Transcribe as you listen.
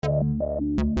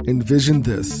Envision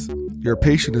this. Your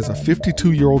patient is a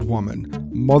 52-year-old woman,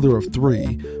 mother of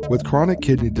 3, with chronic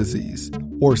kidney disease,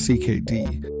 or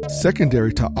CKD,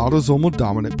 secondary to autosomal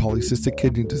dominant polycystic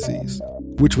kidney disease,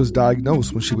 which was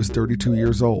diagnosed when she was 32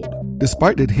 years old.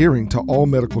 Despite adhering to all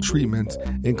medical treatments,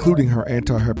 including her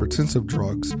antihypertensive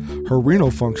drugs, her renal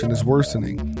function is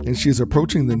worsening, and she is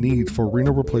approaching the need for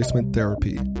renal replacement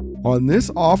therapy. On this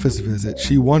office visit,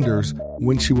 she wonders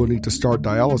when she will need to start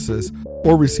dialysis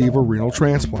or receive a renal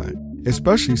transplant,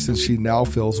 especially since she now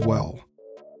feels well.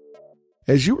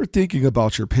 As you are thinking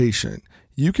about your patient,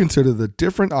 you consider the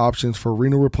different options for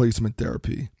renal replacement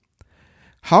therapy.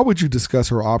 How would you discuss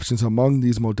her options among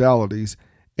these modalities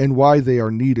and why they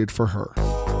are needed for her?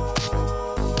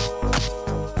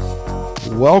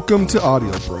 Welcome to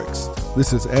Audio Breaks.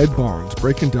 This is Ed Barnes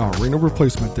breaking down renal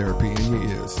replacement therapy in your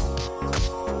ears.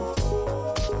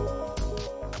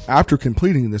 After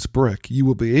completing this brick, you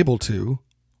will be able to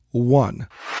 1.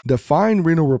 Define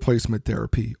renal replacement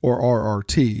therapy, or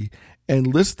RRT, and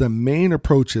list the main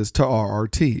approaches to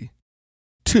RRT.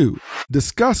 2.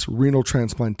 Discuss renal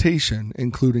transplantation,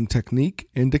 including technique,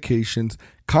 indications,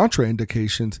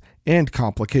 contraindications, and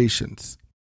complications.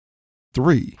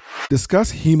 3.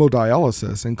 Discuss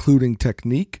hemodialysis, including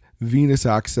technique, venous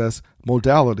access,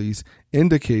 modalities,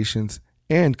 indications,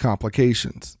 and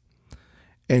complications.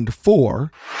 And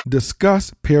 4.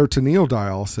 Discuss peritoneal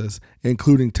dialysis,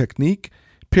 including technique,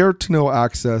 peritoneal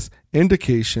access,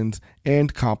 indications,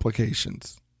 and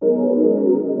complications.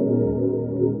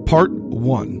 Part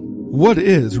 1. What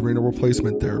is renal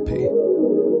replacement therapy?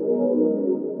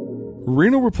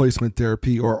 Renal replacement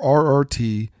therapy, or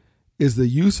RRT, is the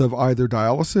use of either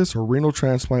dialysis or renal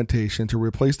transplantation to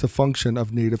replace the function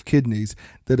of native kidneys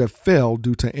that have failed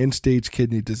due to end-stage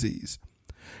kidney disease.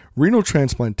 Renal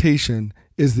transplantation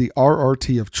is the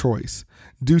RRT of choice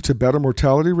due to better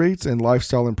mortality rates and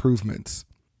lifestyle improvements.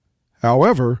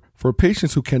 However, for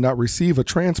patients who cannot receive a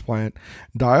transplant,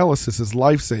 dialysis is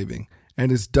life-saving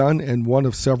and is done in one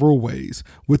of several ways,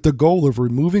 with the goal of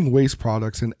removing waste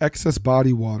products and excess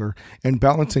body water and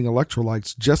balancing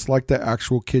electrolytes just like the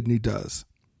actual kidney does.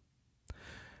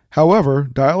 However,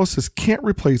 dialysis can't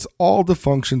replace all the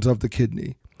functions of the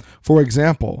kidney. For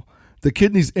example, the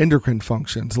kidney's endocrine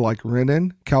functions like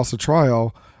renin,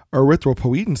 calcitriol,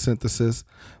 erythropoietin synthesis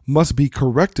must be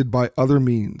corrected by other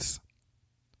means.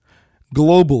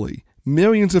 Globally,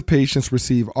 millions of patients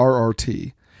receive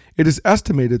RRT. It is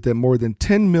estimated that more than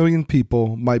 10 million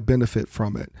people might benefit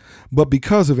from it, but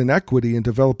because of inequity in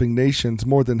developing nations,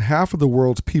 more than half of the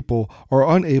world's people are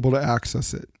unable to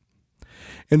access it.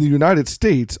 In the United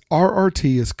States,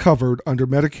 RRT is covered under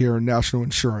Medicare and national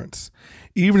insurance,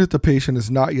 even if the patient is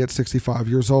not yet 65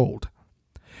 years old.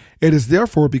 It has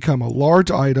therefore become a large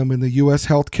item in the U.S.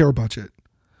 healthcare budget.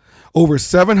 Over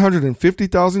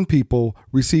 750,000 people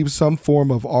receive some form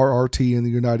of RRT in the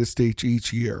United States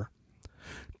each year.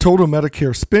 Total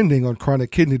Medicare spending on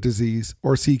chronic kidney disease,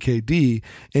 or CKD,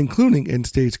 including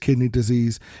end-stage kidney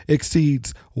disease,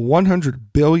 exceeds $100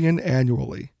 billion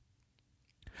annually.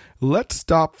 Let's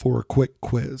stop for a quick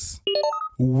quiz.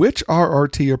 Which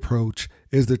RRT approach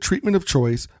is the treatment of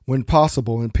choice when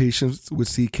possible in patients with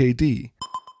CKD?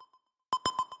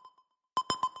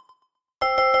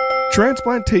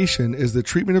 Transplantation is the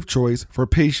treatment of choice for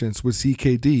patients with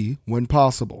CKD when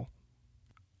possible.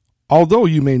 Although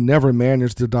you may never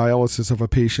manage the dialysis of a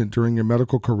patient during your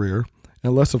medical career,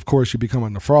 unless of course you become a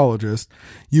nephrologist,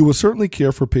 you will certainly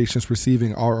care for patients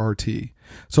receiving RRT,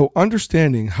 so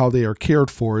understanding how they are cared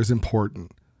for is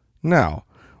important. Now,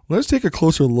 let's take a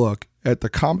closer look at the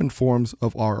common forms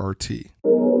of RRT.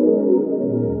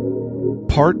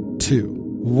 Part 2.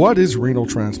 What is renal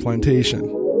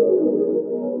transplantation?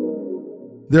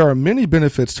 There are many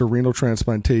benefits to renal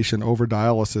transplantation over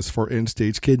dialysis for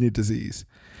end-stage kidney disease.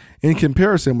 In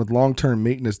comparison with long-term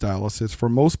maintenance dialysis, for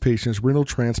most patients, renal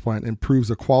transplant improves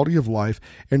the quality of life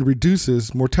and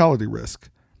reduces mortality risk.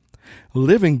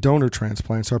 Living donor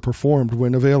transplants are performed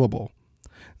when available.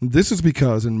 This is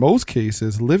because, in most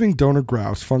cases, living donor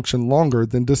grafts function longer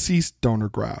than deceased donor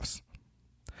grafts.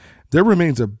 There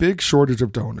remains a big shortage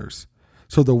of donors,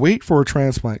 so the wait for a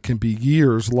transplant can be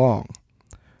years long.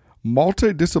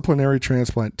 Multidisciplinary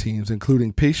transplant teams,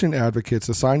 including patient advocates,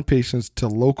 assign patients to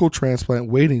local transplant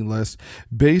waiting lists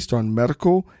based on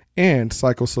medical and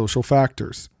psychosocial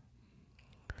factors.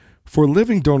 For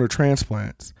living donor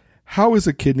transplants, how is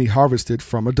a kidney harvested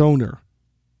from a donor?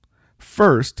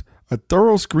 First, a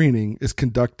thorough screening is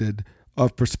conducted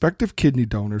of prospective kidney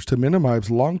donors to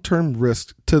minimize long-term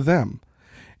risk to them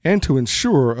and to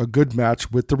ensure a good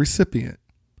match with the recipient.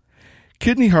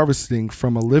 Kidney harvesting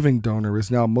from a living donor is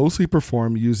now mostly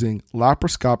performed using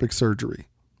laparoscopic surgery.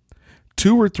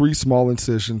 2 or 3 small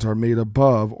incisions are made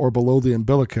above or below the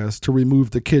umbilicus to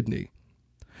remove the kidney.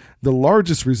 The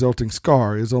largest resulting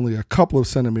scar is only a couple of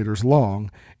centimeters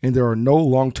long, and there are no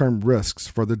long-term risks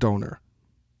for the donor.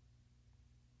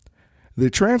 The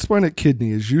transplanted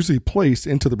kidney is usually placed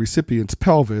into the recipient's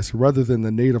pelvis rather than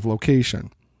the native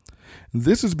location.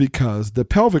 This is because the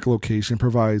pelvic location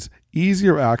provides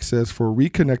easier access for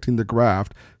reconnecting the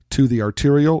graft to the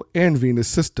arterial and venous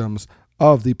systems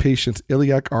of the patient's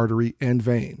iliac artery and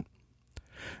vein.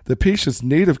 The patient's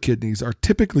native kidneys are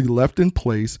typically left in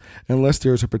place unless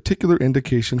there is a particular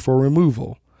indication for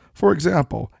removal. For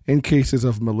example, in cases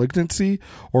of malignancy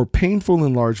or painful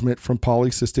enlargement from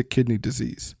polycystic kidney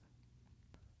disease.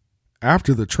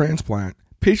 After the transplant,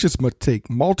 patients must take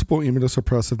multiple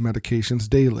immunosuppressive medications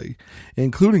daily,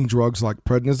 including drugs like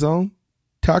prednisone,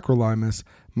 tacrolimus,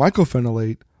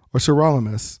 mycophenolate, or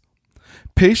sirolimus.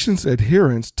 Patients'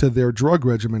 adherence to their drug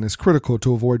regimen is critical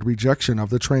to avoid rejection of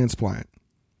the transplant.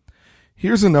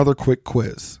 Here's another quick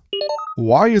quiz.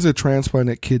 Why is a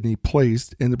transplanted kidney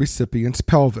placed in the recipient's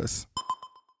pelvis?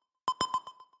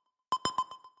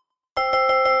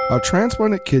 A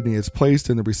transplanted kidney is placed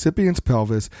in the recipient's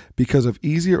pelvis because of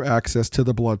easier access to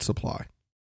the blood supply.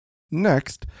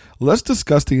 Next, let's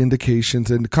discuss the indications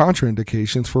and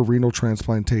contraindications for renal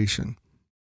transplantation.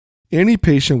 Any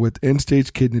patient with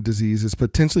end-stage kidney disease is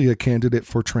potentially a candidate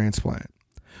for transplant,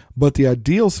 but the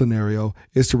ideal scenario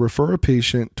is to refer a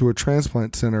patient to a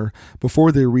transplant center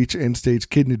before they reach end-stage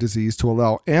kidney disease to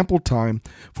allow ample time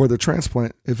for the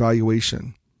transplant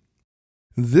evaluation.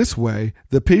 This way,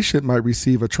 the patient might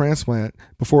receive a transplant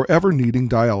before ever needing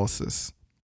dialysis.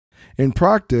 In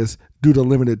practice, due to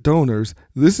limited donors,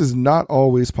 this is not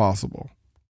always possible.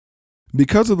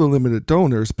 Because of the limited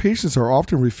donors, patients are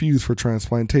often refused for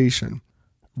transplantation.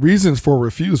 Reasons for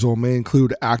refusal may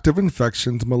include active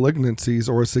infections, malignancies,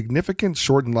 or a significant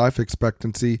shortened life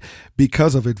expectancy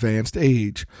because of advanced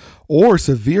age, or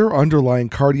severe underlying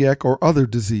cardiac or other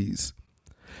disease.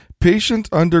 Patients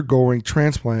undergoing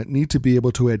transplant need to be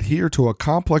able to adhere to a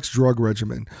complex drug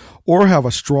regimen or have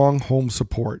a strong home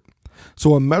support.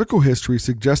 So a medical history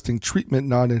suggesting treatment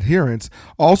non-adherence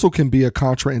also can be a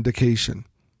contraindication.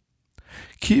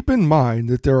 Keep in mind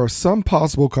that there are some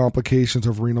possible complications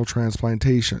of renal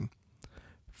transplantation.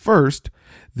 First,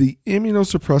 the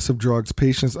immunosuppressive drugs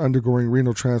patients undergoing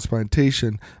renal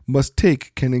transplantation must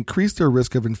take can increase their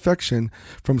risk of infection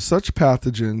from such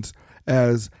pathogens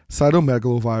as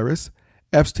cytomegalovirus,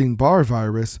 Epstein-Barr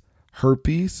virus,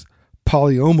 herpes,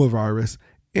 polyomavirus,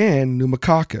 and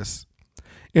pneumococcus.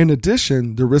 In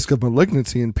addition, the risk of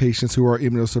malignancy in patients who are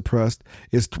immunosuppressed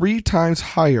is 3 times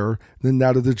higher than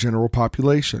that of the general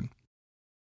population.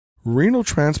 Renal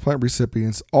transplant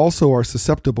recipients also are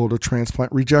susceptible to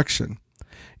transplant rejection.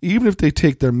 Even if they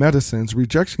take their medicines,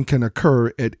 rejection can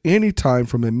occur at any time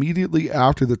from immediately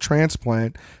after the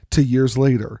transplant to years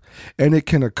later, and it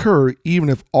can occur even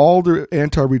if all their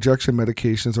anti-rejection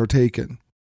medications are taken.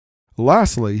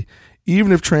 Lastly,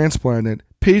 even if transplanted,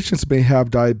 patients may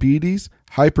have diabetes,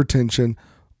 hypertension,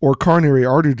 or coronary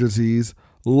artery disease,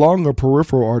 lung or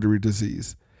peripheral artery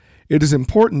disease. It is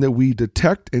important that we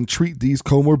detect and treat these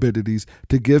comorbidities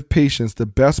to give patients the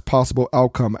best possible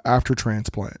outcome after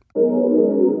transplant.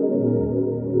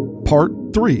 Part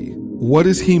 3. What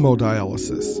is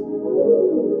hemodialysis?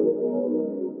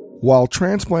 While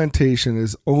transplantation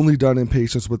is only done in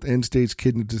patients with end-stage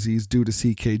kidney disease due to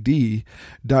CKD,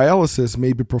 dialysis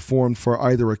may be performed for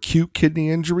either acute kidney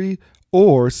injury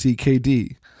or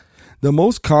CKD. The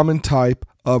most common type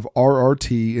of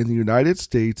RRT in the United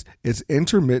States is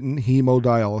intermittent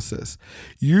hemodialysis,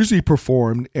 usually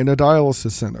performed in a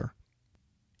dialysis center.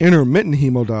 Intermittent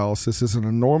hemodialysis is an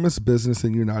enormous business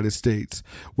in the United States,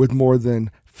 with more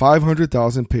than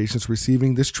 500,000 patients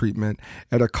receiving this treatment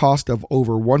at a cost of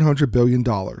over $100 billion.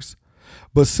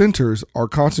 But centers are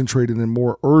concentrated in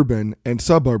more urban and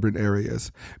suburban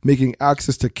areas, making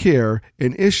access to care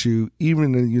an issue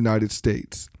even in the United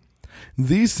States.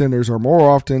 These centers are more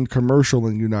often commercial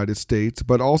in the United States,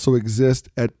 but also exist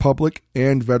at public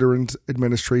and Veterans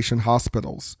Administration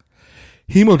hospitals.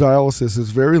 Hemodialysis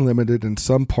is very limited in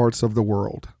some parts of the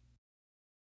world.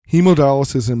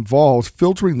 Hemodialysis involves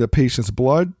filtering the patient's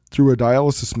blood through a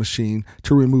dialysis machine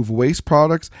to remove waste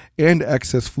products and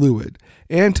excess fluid,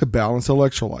 and to balance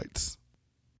electrolytes.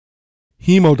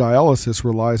 Hemodialysis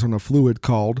relies on a fluid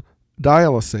called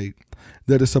dialysate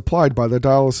that is supplied by the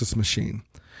dialysis machine.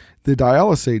 The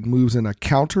dialysate moves in a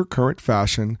counter-current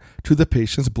fashion to the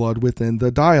patient's blood within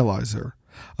the dialyzer,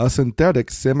 a synthetic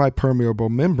semi-permeable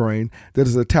membrane that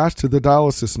is attached to the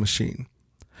dialysis machine.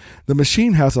 The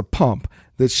machine has a pump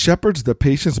that shepherds the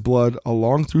patient's blood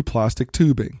along through plastic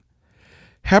tubing.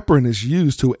 Heparin is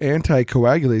used to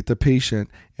anticoagulate the patient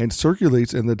and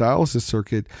circulates in the dialysis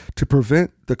circuit to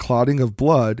prevent the clotting of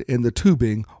blood in the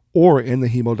tubing or in the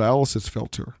hemodialysis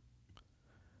filter.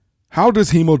 How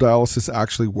does hemodialysis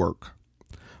actually work?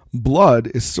 Blood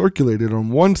is circulated on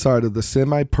one side of the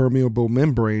semi-permeable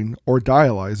membrane or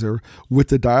dialyzer with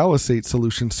the dialysate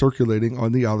solution circulating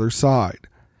on the other side.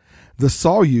 The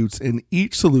solutes in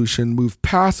each solution move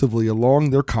passively along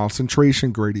their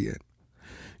concentration gradient.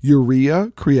 Urea,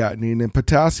 creatinine, and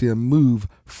potassium move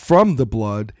from the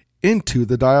blood into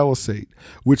the dialysate,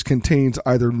 which contains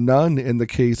either none in the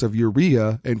case of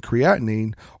urea and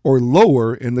creatinine or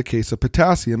lower in the case of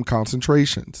potassium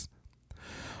concentrations.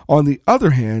 On the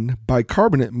other hand,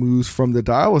 bicarbonate moves from the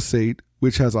dialysate,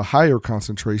 which has a higher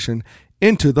concentration,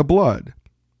 into the blood.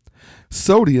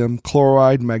 Sodium,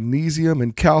 chloride, magnesium,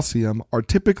 and calcium are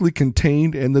typically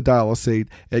contained in the dialysate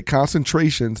at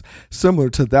concentrations similar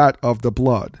to that of the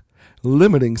blood,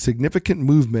 limiting significant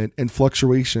movement and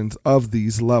fluctuations of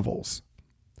these levels.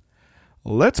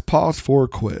 Let's pause for a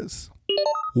quiz.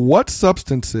 What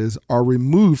substances are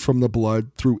removed from the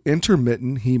blood through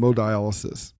intermittent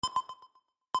hemodialysis?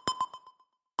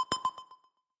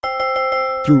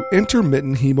 Through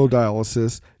intermittent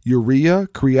hemodialysis, urea,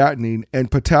 creatinine,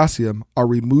 and potassium are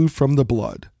removed from the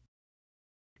blood.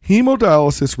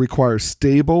 Hemodialysis requires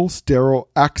stable, sterile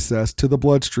access to the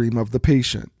bloodstream of the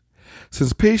patient.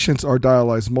 Since patients are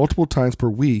dialyzed multiple times per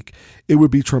week, it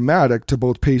would be traumatic to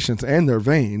both patients and their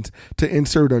veins to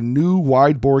insert a new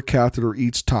wide-bore catheter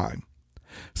each time.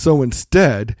 So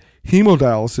instead,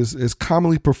 hemodialysis is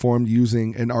commonly performed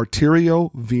using an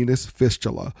arteriovenous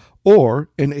fistula, or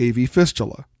an AV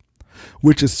fistula,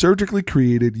 which is surgically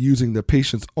created using the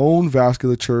patient's own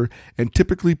vasculature and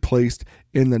typically placed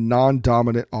in the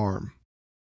non-dominant arm.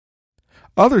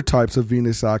 Other types of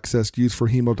venous access used for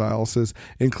hemodialysis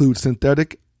include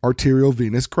synthetic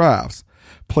arteriovenous grafts,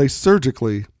 placed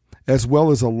surgically, as well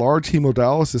as a large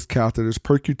hemodialysis catheters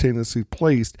percutaneously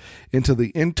placed into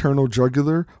the internal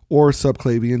jugular or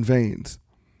subclavian veins.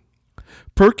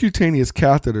 Percutaneous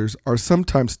catheters are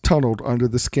sometimes tunneled under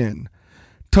the skin.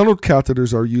 Tunneled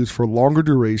catheters are used for longer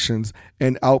durations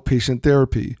and outpatient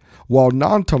therapy, while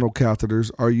non-tunnel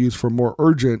catheters are used for more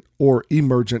urgent or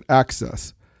emergent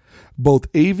access.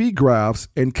 Both AV grafts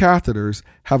and catheters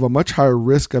have a much higher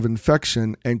risk of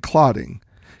infection and clotting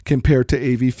compared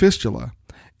to AV fistula,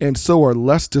 and so are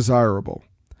less desirable.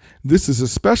 This is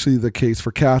especially the case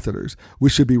for catheters,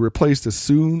 which should be replaced as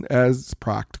soon as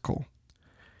practical.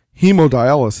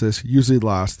 Hemodialysis usually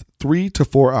lasts 3 to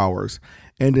 4 hours,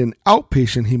 and in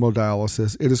outpatient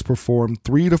hemodialysis, it is performed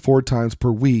 3 to 4 times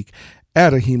per week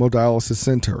at a hemodialysis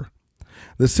center.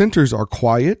 The centers are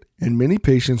quiet, and many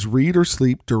patients read or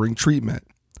sleep during treatment.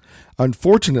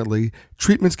 Unfortunately,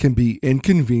 treatments can be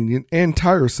inconvenient and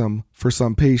tiresome for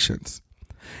some patients,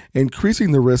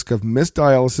 increasing the risk of missed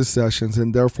dialysis sessions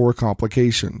and therefore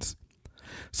complications.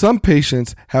 Some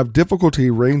patients have difficulty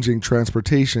arranging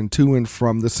transportation to and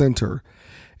from the center,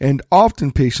 and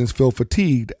often patients feel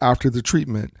fatigued after the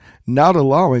treatment, not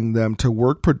allowing them to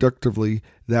work productively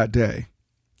that day.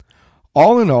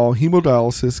 All in all,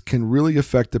 hemodialysis can really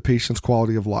affect the patient's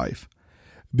quality of life.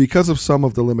 Because of some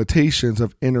of the limitations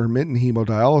of intermittent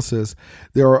hemodialysis,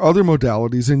 there are other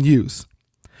modalities in use.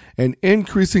 An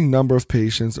increasing number of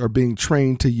patients are being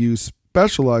trained to use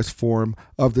specialized form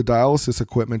of the dialysis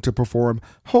equipment to perform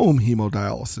home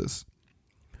hemodialysis.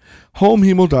 Home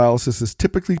hemodialysis is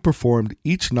typically performed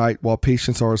each night while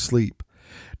patients are asleep.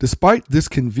 Despite this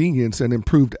convenience and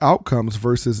improved outcomes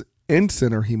versus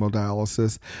in-center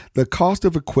hemodialysis, the cost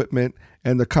of equipment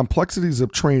and the complexities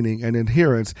of training and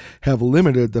adherence have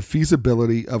limited the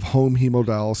feasibility of home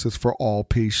hemodialysis for all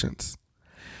patients.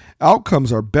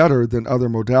 Outcomes are better than other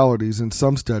modalities in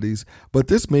some studies, but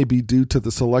this may be due to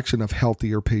the selection of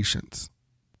healthier patients.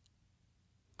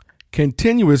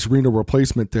 Continuous renal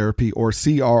replacement therapy, or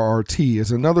CRRT,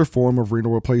 is another form of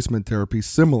renal replacement therapy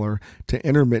similar to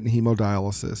intermittent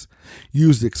hemodialysis,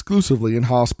 used exclusively in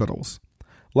hospitals.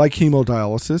 Like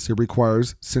hemodialysis, it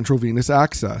requires central venous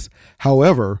access.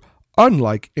 However,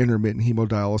 unlike intermittent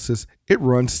hemodialysis, it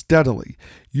runs steadily,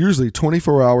 usually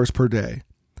 24 hours per day.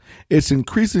 It's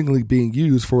increasingly being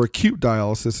used for acute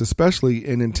dialysis, especially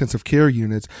in intensive care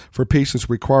units for patients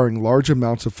requiring large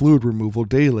amounts of fluid removal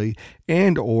daily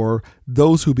and/or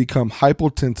those who become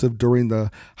hypotensive during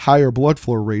the higher blood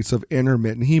flow rates of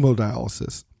intermittent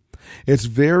hemodialysis. It's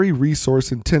very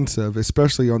resource intensive,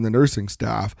 especially on the nursing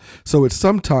staff, so it's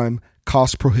sometimes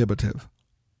cost prohibitive.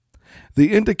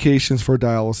 The indications for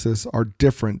dialysis are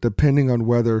different depending on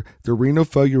whether the renal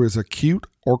failure is acute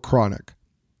or chronic.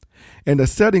 In a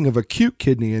setting of acute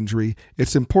kidney injury,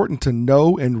 it's important to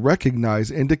know and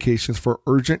recognize indications for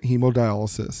urgent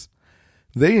hemodialysis.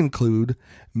 They include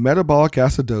metabolic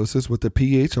acidosis with a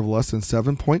pH of less than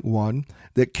 7.1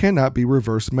 that cannot be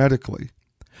reversed medically,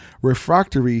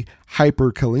 refractory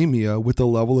hyperkalemia with a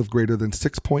level of greater than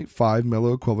 6.5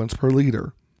 milliequivalents per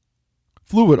liter,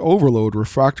 fluid overload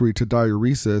refractory to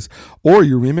diuresis or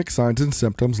uremic signs and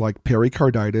symptoms like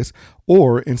pericarditis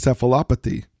or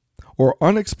encephalopathy, or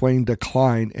unexplained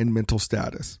decline in mental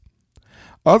status.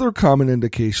 Other common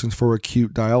indications for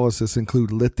acute dialysis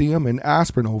include lithium and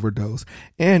aspirin overdose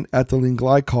and ethylene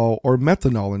glycol or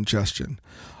methanol ingestion.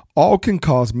 All can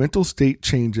cause mental state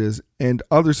changes and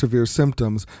other severe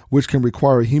symptoms which can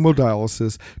require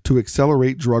hemodialysis to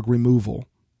accelerate drug removal.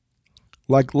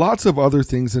 Like lots of other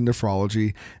things in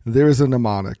nephrology, there is a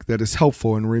mnemonic that is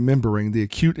helpful in remembering the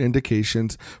acute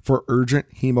indications for urgent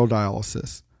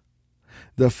hemodialysis.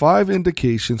 The 5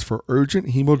 indications for urgent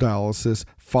hemodialysis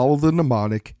follow the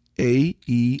mnemonic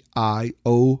AEIOU.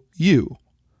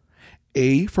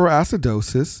 A for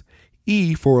acidosis,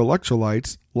 E for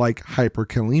electrolytes like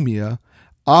hyperkalemia,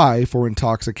 I for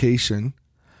intoxication,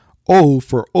 O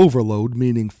for overload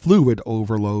meaning fluid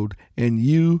overload, and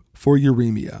U for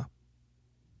uremia.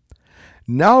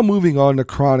 Now moving on to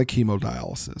chronic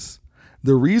hemodialysis.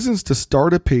 The reasons to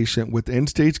start a patient with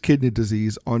end-stage kidney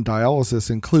disease on dialysis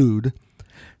include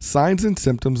signs and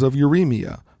symptoms of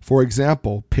uremia, for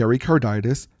example,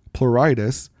 pericarditis,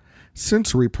 pleuritis,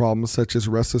 sensory problems such as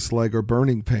restless leg or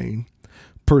burning pain,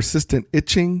 persistent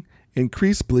itching,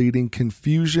 increased bleeding,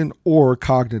 confusion, or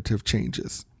cognitive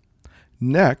changes.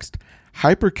 Next,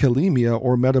 hyperkalemia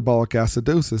or metabolic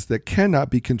acidosis that cannot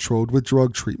be controlled with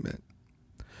drug treatment.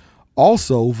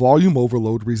 Also, volume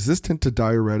overload resistant to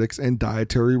diuretics and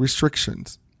dietary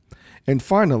restrictions. And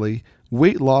finally,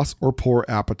 weight loss or poor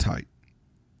appetite.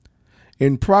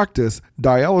 In practice,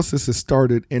 dialysis is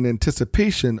started in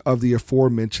anticipation of the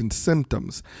aforementioned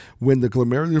symptoms when the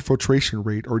glomerular filtration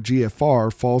rate, or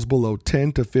GFR, falls below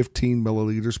 10 to 15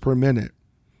 milliliters per minute,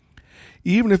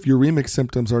 even if uremic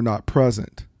symptoms are not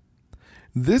present.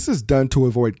 This is done to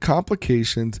avoid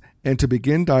complications and to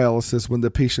begin dialysis when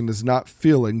the patient is not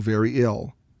feeling very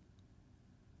ill.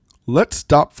 Let's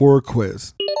stop for a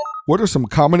quiz. What are some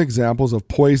common examples of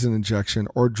poison injection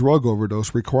or drug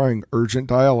overdose requiring urgent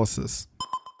dialysis?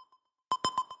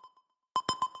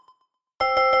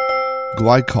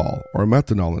 Glycol or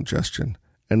methanol ingestion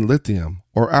and lithium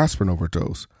or aspirin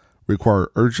overdose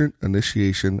require urgent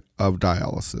initiation of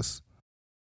dialysis.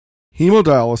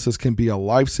 Hemodialysis can be a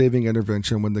life-saving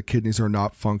intervention when the kidneys are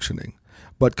not functioning,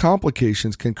 but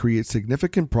complications can create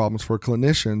significant problems for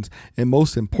clinicians and,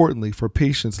 most importantly, for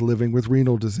patients living with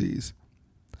renal disease.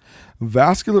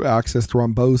 Vascular access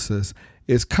thrombosis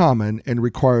is common and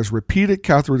requires repeated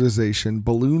catheterization,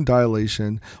 balloon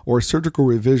dilation, or surgical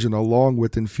revision along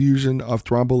with infusion of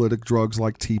thrombolytic drugs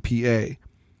like TPA.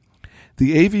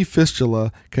 The AV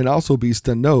fistula can also be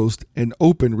stenosed and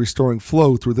open, restoring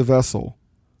flow through the vessel.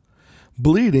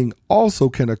 Bleeding also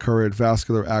can occur at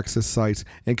vascular access sites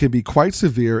and can be quite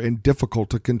severe and difficult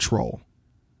to control.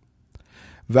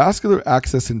 Vascular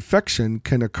access infection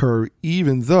can occur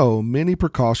even though many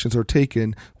precautions are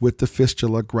taken with the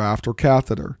fistula graft or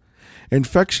catheter.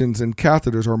 Infections and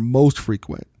catheters are most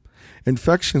frequent.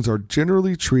 Infections are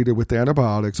generally treated with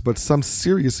antibiotics, but some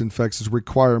serious infections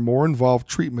require more involved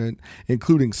treatment,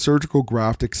 including surgical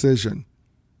graft excision.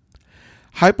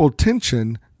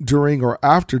 Hypotension during or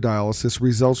after dialysis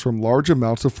results from large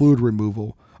amounts of fluid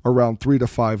removal, around 3 to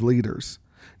 5 liters,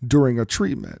 during a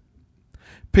treatment.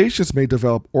 Patients may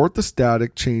develop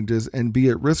orthostatic changes and be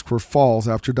at risk for falls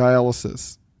after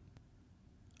dialysis.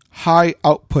 High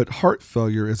output heart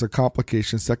failure is a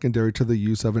complication secondary to the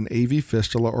use of an AV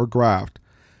fistula or graft.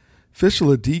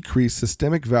 Fistula decrease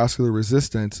systemic vascular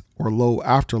resistance or low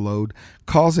afterload,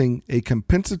 causing a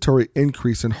compensatory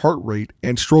increase in heart rate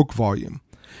and stroke volume.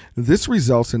 This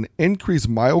results in increased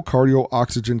myocardial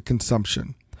oxygen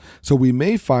consumption. So we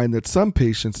may find that some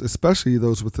patients, especially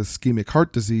those with ischemic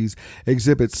heart disease,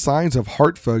 exhibit signs of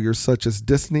heart failure such as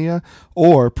dyspnea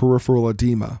or peripheral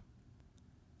edema.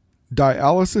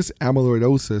 Dialysis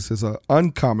amyloidosis is an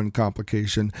uncommon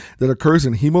complication that occurs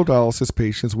in hemodialysis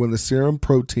patients when the serum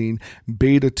protein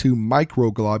beta-2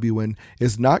 microglobulin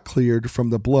is not cleared from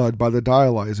the blood by the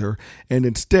dialyzer and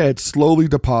instead slowly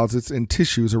deposits in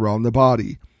tissues around the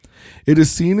body. It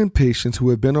is seen in patients who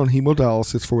have been on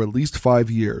hemodialysis for at least 5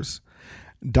 years.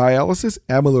 Dialysis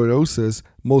amyloidosis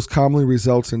most commonly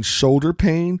results in shoulder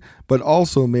pain, but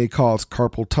also may cause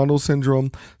carpal tunnel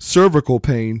syndrome, cervical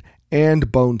pain,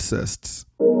 and bone cysts.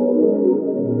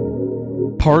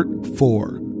 Part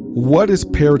 4. What is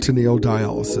peritoneal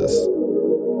dialysis?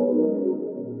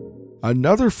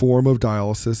 Another form of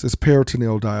dialysis is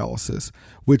peritoneal dialysis,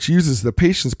 which uses the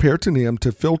patient's peritoneum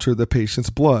to filter the patient's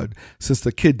blood, since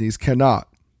the kidneys cannot.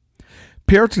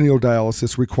 Peritoneal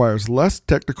dialysis requires less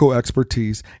technical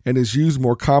expertise and is used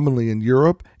more commonly in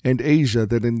Europe and Asia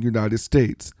than in the United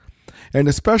States, and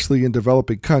especially in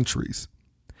developing countries.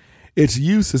 Its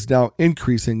use is now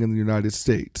increasing in the United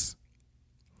States.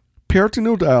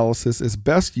 Peritoneal dialysis is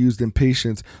best used in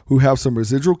patients who have some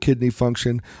residual kidney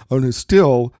function and who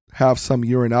still have some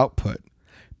urine output.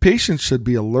 Patients should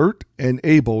be alert and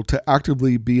able to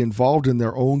actively be involved in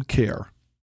their own care.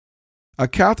 A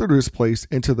catheter is placed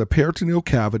into the peritoneal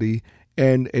cavity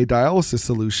and a dialysis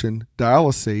solution,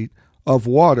 dialysate, of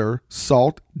water,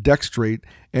 salt, dextrate,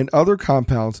 and other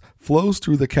compounds flows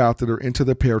through the catheter into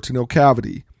the peritoneal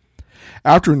cavity.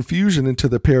 After infusion into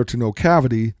the peritoneal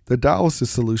cavity, the dialysis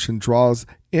solution draws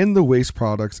in the waste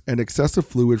products and excessive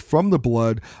fluid from the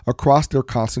blood across their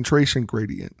concentration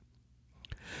gradient.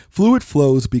 Fluid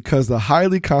flows because the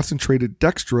highly concentrated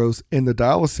dextrose in the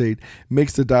dialysate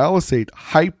makes the dialysate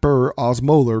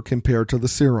hyperosmolar compared to the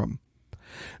serum.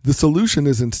 The solution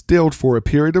is instilled for a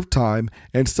period of time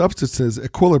and substances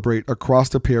equilibrate across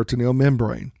the peritoneal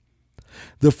membrane.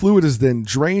 The fluid is then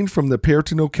drained from the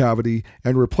peritoneal cavity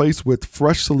and replaced with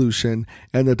fresh solution,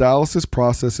 and the dialysis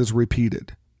process is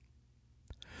repeated.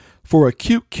 For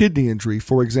acute kidney injury,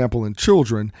 for example in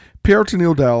children,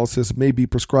 peritoneal dialysis may be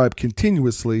prescribed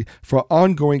continuously for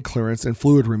ongoing clearance and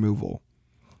fluid removal.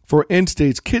 For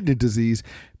end-stage kidney disease,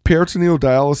 peritoneal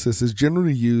dialysis is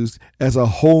generally used as a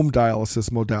home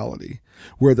dialysis modality,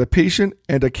 where the patient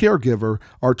and a caregiver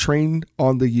are trained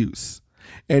on the use,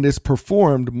 and is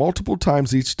performed multiple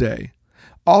times each day,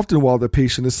 often while the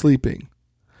patient is sleeping.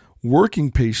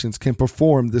 Working patients can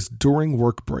perform this during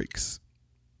work breaks.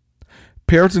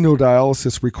 Peritoneal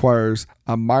dialysis requires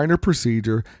a minor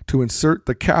procedure to insert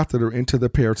the catheter into the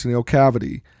peritoneal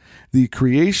cavity. The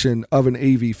creation of an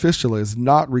AV fistula is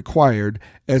not required,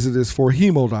 as it is for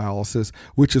hemodialysis,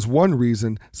 which is one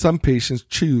reason some patients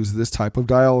choose this type of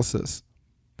dialysis.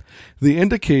 The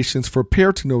indications for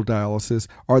peritoneal dialysis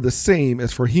are the same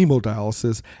as for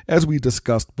hemodialysis, as we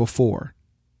discussed before.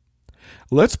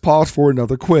 Let's pause for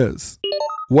another quiz.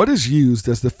 What is used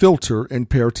as the filter in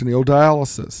peritoneal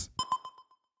dialysis?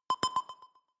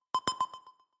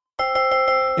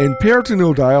 In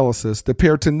peritoneal dialysis, the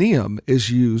peritoneum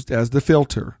is used as the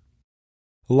filter.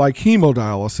 Like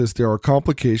hemodialysis, there are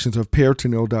complications of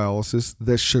peritoneal dialysis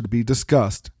that should be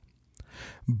discussed.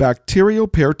 Bacterial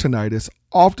peritonitis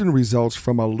often results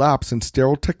from a lapse in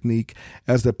sterile technique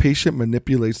as the patient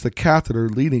manipulates the catheter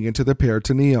leading into the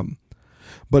peritoneum.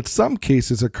 But some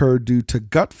cases occur due to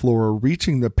gut flora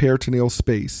reaching the peritoneal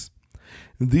space.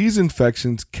 These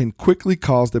infections can quickly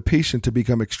cause the patient to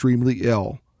become extremely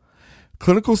ill.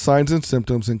 Clinical signs and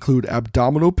symptoms include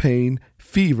abdominal pain,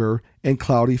 fever, and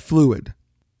cloudy fluid.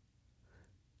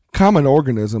 Common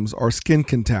organisms are skin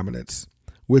contaminants,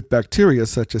 with bacteria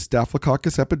such as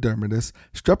Staphylococcus epidermidis,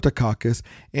 Streptococcus,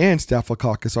 and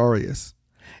Staphylococcus aureus,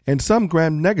 and some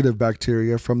gram-negative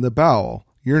bacteria from the bowel,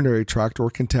 urinary tract,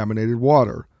 or contaminated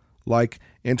water, like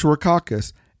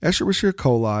Enterococcus, Escherichia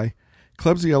coli,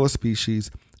 Klebsiella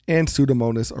species, and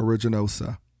Pseudomonas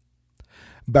aeruginosa.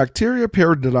 Bacteria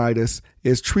peritonitis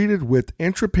is treated with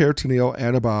intraperitoneal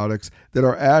antibiotics that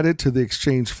are added to the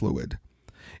exchange fluid.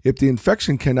 If the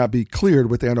infection cannot be cleared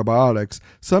with antibiotics,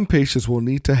 some patients will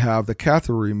need to have the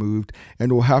catheter removed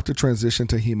and will have to transition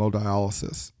to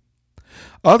hemodialysis.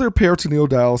 Other peritoneal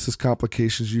dialysis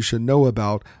complications you should know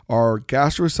about are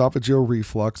gastroesophageal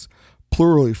reflux,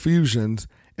 pleural effusions,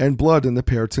 and blood in the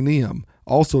peritoneum,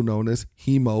 also known as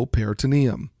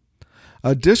hemoperitoneum.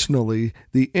 Additionally,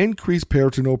 the increased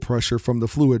peritoneal pressure from the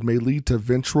fluid may lead to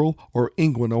ventral or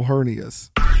inguinal hernias.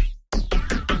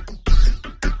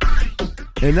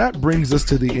 And that brings us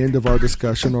to the end of our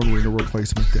discussion on renal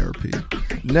replacement therapy.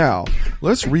 Now,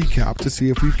 let's recap to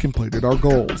see if we've completed our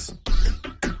goals.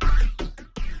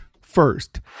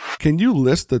 First, can you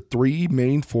list the 3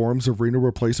 main forms of renal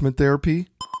replacement therapy?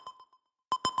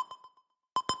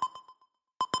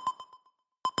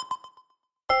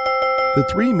 The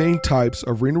 3 main types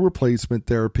of renal replacement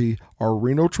therapy are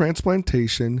renal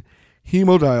transplantation,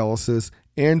 hemodialysis,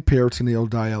 and peritoneal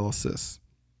dialysis.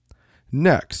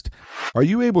 Next, are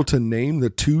you able to name the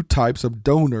 2 types of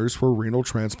donors for renal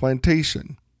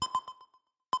transplantation?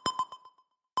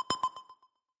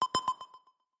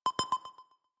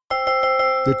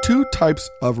 The 2 types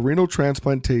of renal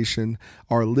transplantation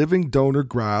are living donor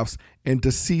grafts and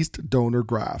deceased donor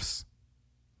grafts.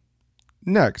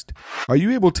 Next, are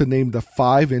you able to name the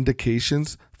 5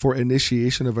 indications for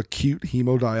initiation of acute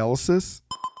hemodialysis?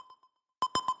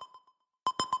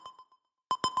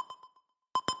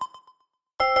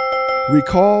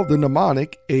 Recall the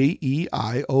mnemonic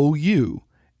AEIOU.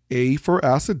 A for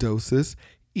acidosis,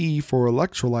 E for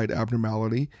electrolyte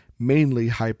abnormality, mainly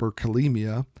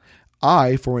hyperkalemia,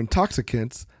 I for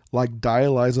intoxicants like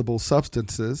dialyzable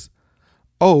substances,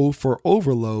 O for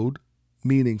overload,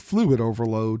 meaning fluid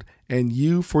overload, and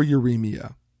U for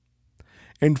uremia.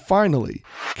 And finally,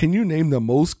 can you name the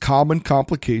most common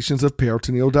complications of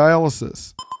peritoneal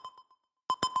dialysis?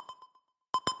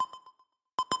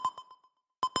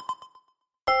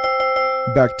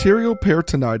 Bacterial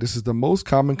peritonitis is the most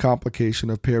common complication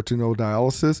of peritoneal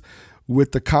dialysis,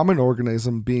 with the common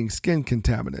organism being skin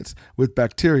contaminants with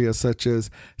bacteria such as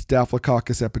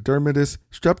Staphylococcus epidermidis,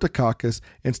 Streptococcus,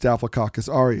 and Staphylococcus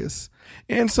aureus,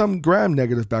 and some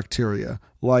gram-negative bacteria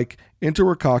like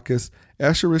Enterococcus,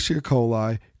 Escherichia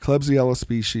coli, Klebsiella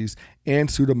species, and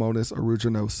Pseudomonas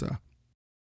aeruginosa.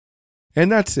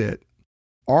 And that's it.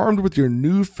 Armed with your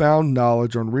newfound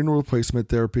knowledge on renal replacement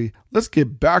therapy, let's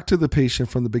get back to the patient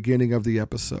from the beginning of the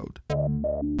episode.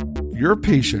 Your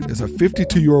patient is a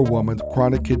 52-year-old woman with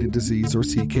chronic kidney disease, or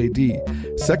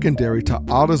CKD, secondary to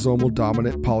autosomal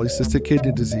dominant polycystic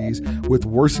kidney disease with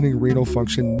worsening renal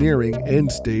function nearing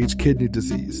end-stage kidney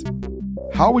disease.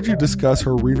 How would you discuss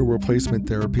her renal replacement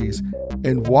therapies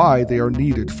and why they are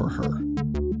needed for her?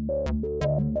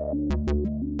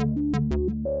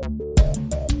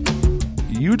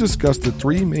 You discussed the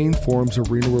 3 main forms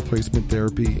of renal replacement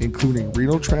therapy, including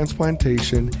renal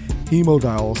transplantation,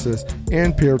 hemodialysis,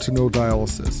 and peritoneal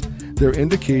dialysis, their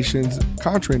indications,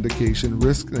 contraindication,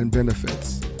 risks, and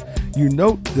benefits. You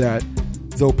note that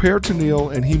though peritoneal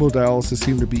and hemodialysis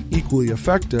seem to be equally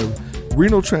effective,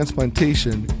 renal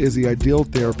transplantation is the ideal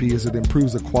therapy as it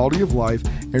improves the quality of life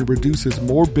and reduces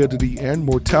morbidity and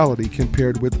mortality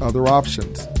compared with other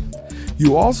options.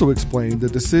 You also explained the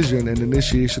decision and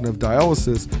initiation of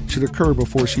dialysis should occur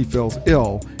before she falls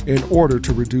ill in order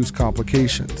to reduce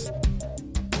complications.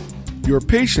 Your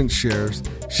patient shares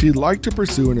she'd like to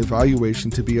pursue an evaluation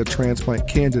to be a transplant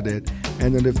candidate,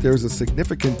 and that if there's a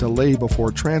significant delay before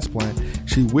transplant,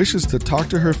 she wishes to talk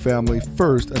to her family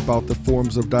first about the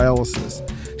forms of dialysis.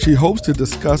 She hopes to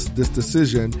discuss this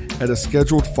decision at a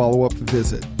scheduled follow-up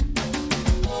visit.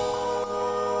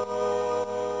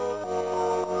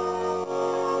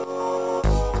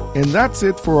 And that's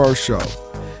it for our show.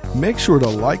 Make sure to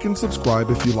like and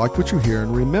subscribe if you like what you hear,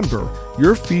 and remember,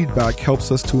 your feedback helps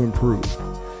us to improve.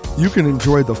 You can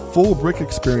enjoy the full brick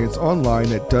experience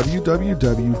online at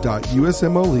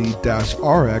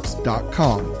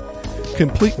www.usmle-rx.com,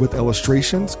 complete with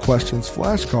illustrations, questions,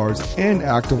 flashcards, and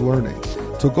active learning.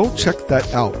 So go check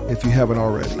that out if you haven't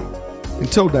already.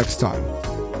 Until next time.